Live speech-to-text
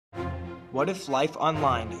What if life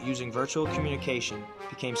online using virtual communication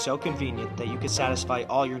became so convenient that you could satisfy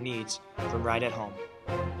all your needs from right at home?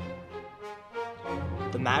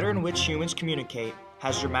 The manner in which humans communicate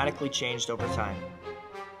has dramatically changed over time.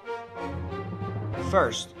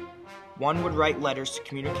 First, one would write letters to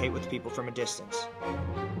communicate with people from a distance.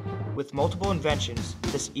 With multiple inventions,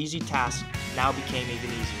 this easy task now became even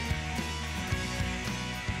easier.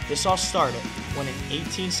 This all started when in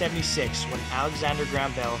 1876 when Alexander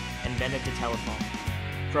Graham Bell invented the telephone.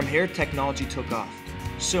 From here, technology took off.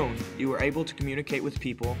 Soon, you were able to communicate with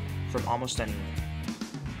people from almost anywhere.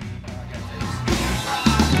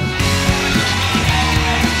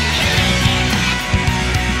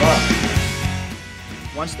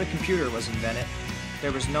 Once the computer was invented,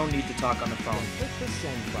 there was no need to talk on the phone.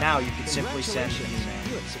 Now you can simply send an email.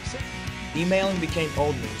 Emailing became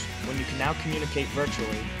old news when you can now communicate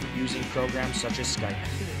virtually using programs such as Skype.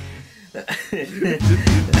 And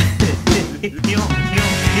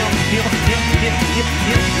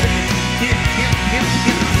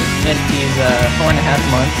he's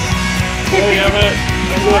 4.5 months. Oh, yeah, man.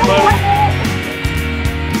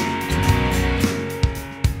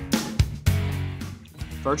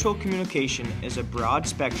 Virtual communication is a broad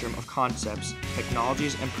spectrum of concepts,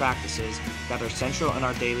 technologies, and practices that are central in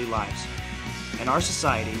our daily lives. In our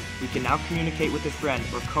society, we can now communicate with a friend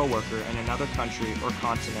or coworker in another country or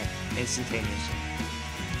continent instantaneously.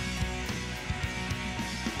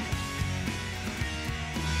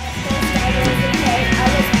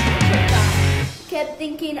 Kept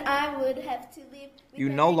thinking I would have to live. You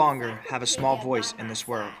no longer have a small voice in this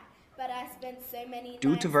world.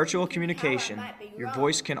 Due to virtual communication, your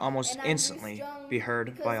voice can almost instantly be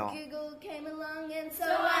heard by all. Google came along and so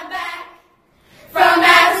I'm back from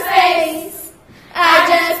outer space. I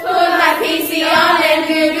just put my PC on and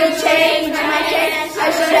Google changed my case.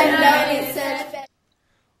 I should have known it's such a...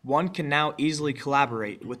 One can now easily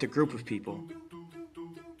collaborate with a group of people.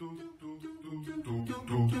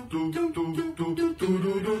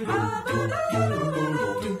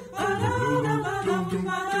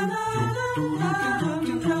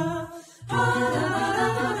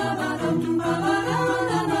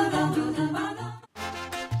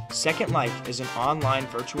 Second Life is an online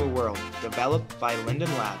virtual world developed by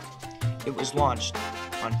Linden Lab. It was launched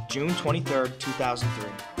on June 23,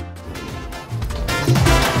 2003.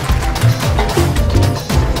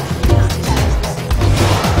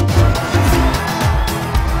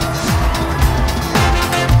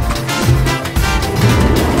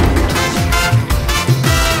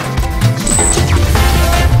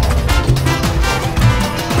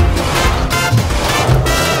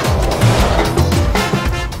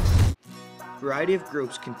 A variety of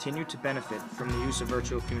groups continue to benefit from the use of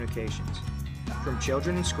virtual communications, from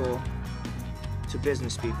children in school to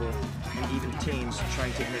business people and even teens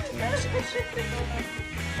trying to entertain themselves.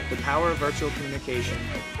 The power of virtual communication,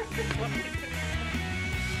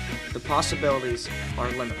 the possibilities are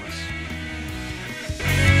limitless.